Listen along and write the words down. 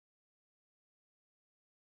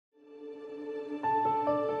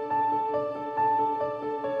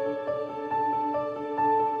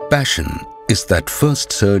Passion is that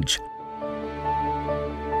first surge,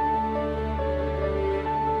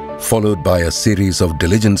 followed by a series of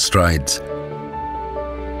diligent strides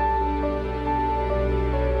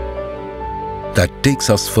that takes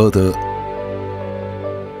us further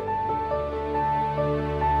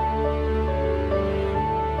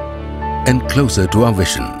and closer to our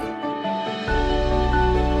vision.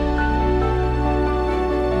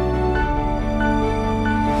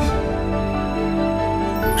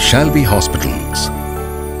 Shalby Hospitals.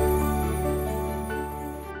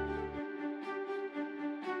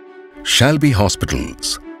 Shalby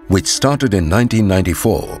Hospitals, which started in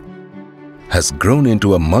 1994, has grown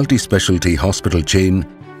into a multi-specialty hospital chain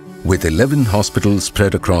with 11 hospitals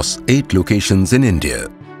spread across 8 locations in India.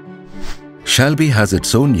 Shalby has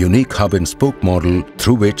its own unique hub-and-spoke model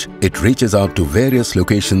through which it reaches out to various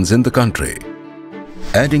locations in the country.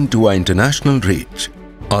 Adding to our international reach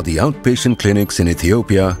are the outpatient clinics in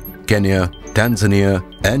Ethiopia, Kenya, Tanzania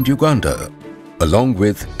and Uganda, along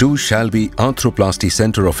with 2 Shalby Arthroplasty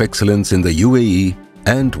Center of Excellence in the UAE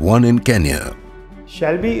and 1 in Kenya.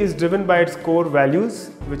 Shalby is driven by its core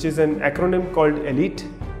values, which is an acronym called ELITE.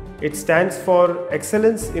 It stands for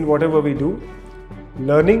excellence in whatever we do,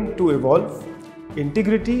 learning to evolve,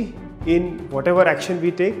 integrity in whatever action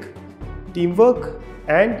we take, teamwork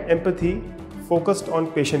and empathy focused on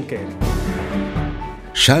patient care.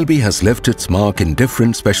 Shalby has left its mark in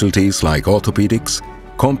different specialties like orthopedics,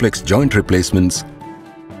 complex joint replacements,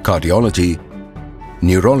 cardiology,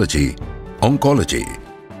 neurology, oncology,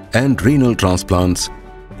 and renal transplants,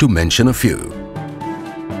 to mention a few.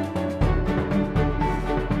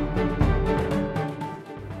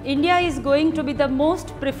 India is going to be the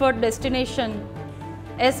most preferred destination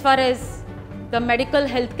as far as the medical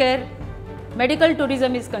healthcare, medical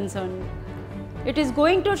tourism is concerned. It is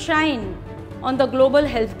going to shine on the global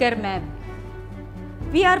healthcare map.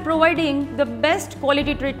 We are providing the best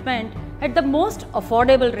quality treatment at the most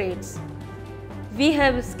affordable rates. We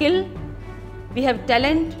have skill, we have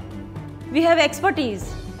talent, we have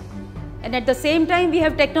expertise, and at the same time we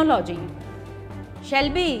have technology.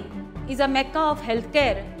 Shalby is a mecca of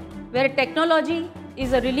healthcare where technology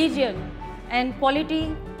is a religion and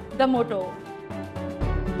quality the motto.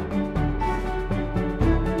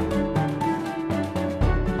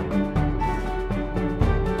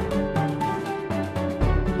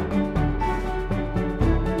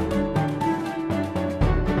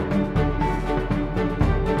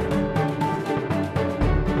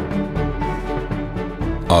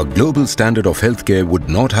 Our global standard of healthcare would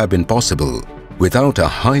not have been possible without our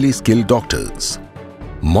highly skilled doctors,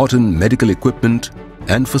 modern medical equipment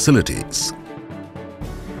and facilities.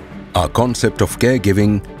 Our concept of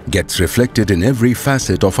caregiving gets reflected in every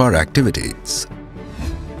facet of our activities.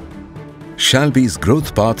 Shalby's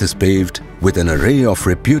growth path is paved with an array of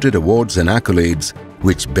reputed awards and accolades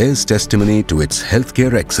which bears testimony to its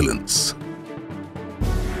healthcare excellence.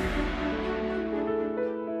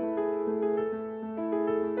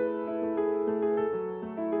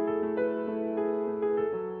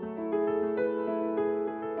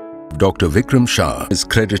 Dr. Vikram Shah is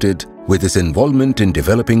credited with his involvement in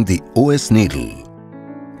developing the OS needle,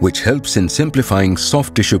 which helps in simplifying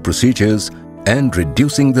soft tissue procedures and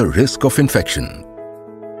reducing the risk of infection.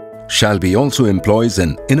 Shalby also employs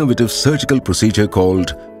an innovative surgical procedure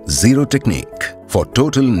called Zero Technique for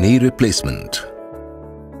total knee replacement.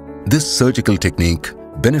 This surgical technique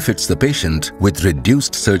benefits the patient with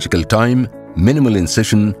reduced surgical time, minimal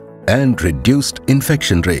incision, and reduced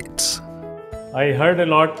infection rates. I heard a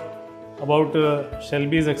lot about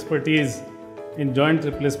Shalby's expertise in joint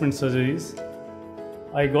replacement surgeries.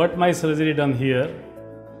 I got my surgery done here.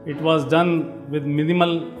 It was done with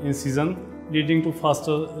minimal incision, leading to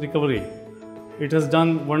faster recovery. It has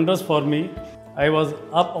done wonders for me. I was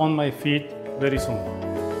up on my feet very soon.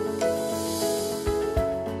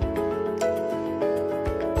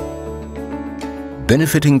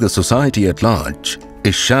 Benefiting the society at large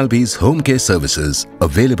is Shalby's home care services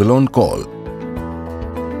available on call.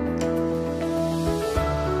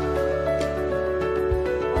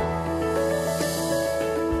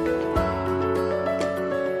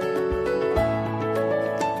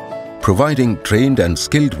 Providing trained and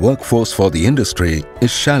skilled workforce for the industry is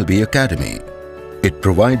Shalby Academy. It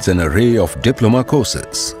provides an array of diploma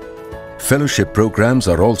courses. Fellowship programs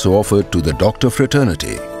are also offered to the doctor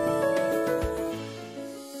fraternity.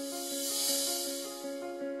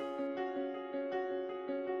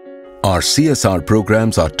 Our CSR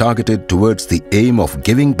programs are targeted towards the aim of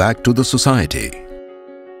giving back to the society.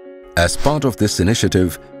 As part of this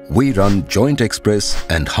initiative, we run Joint Express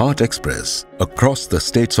and Heart Express across the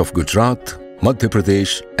states of Gujarat, Madhya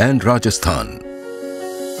Pradesh and Rajasthan.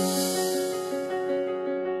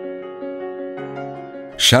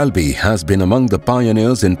 Shalby has been among the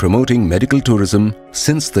pioneers in promoting medical tourism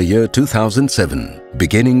since the year 2007,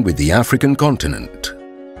 beginning with the African continent.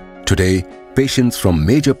 Today, patients from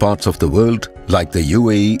major parts of the world, like the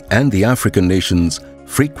UAE and the African nations,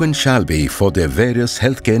 frequent Shalby for their various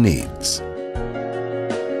healthcare needs.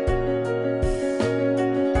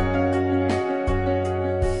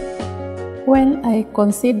 When I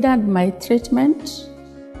considered my treatment,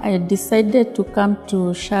 I decided to come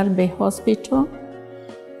to Shalby Hospital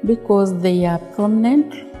because they are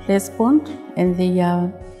prominent, respond, and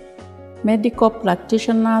their medical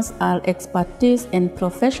practitioners are expertise and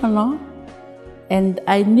professional. And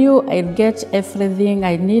I knew I'd get everything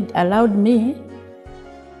I need allowed me.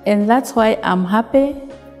 And that's why I'm happy,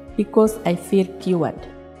 because I feel cured.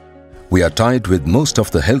 We are tied with most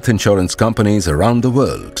of the health insurance companies around the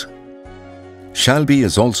world. Shalby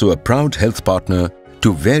is also a proud health partner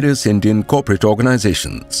to various Indian corporate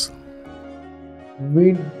organizations.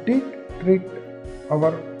 We did treat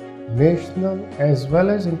our national as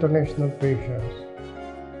well as international patients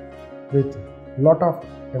with lot of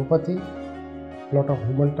empathy, lot of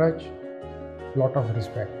human touch, lot of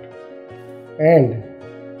respect. And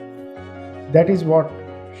that is what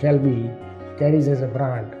Shalby carries as a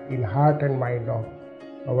brand in heart and mind of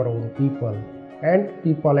our own people and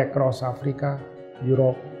people across Africa,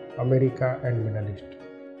 Europe, America and Middle East.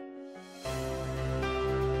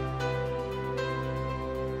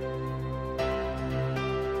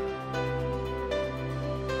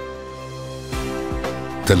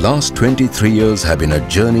 The last 23 years have been a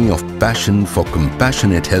journey of passion for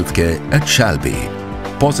compassionate healthcare at Shalby,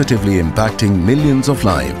 positively impacting millions of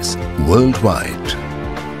lives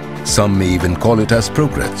worldwide. Some may even call it as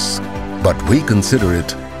progress, but we consider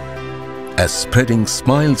it as spreading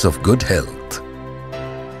smiles of good health.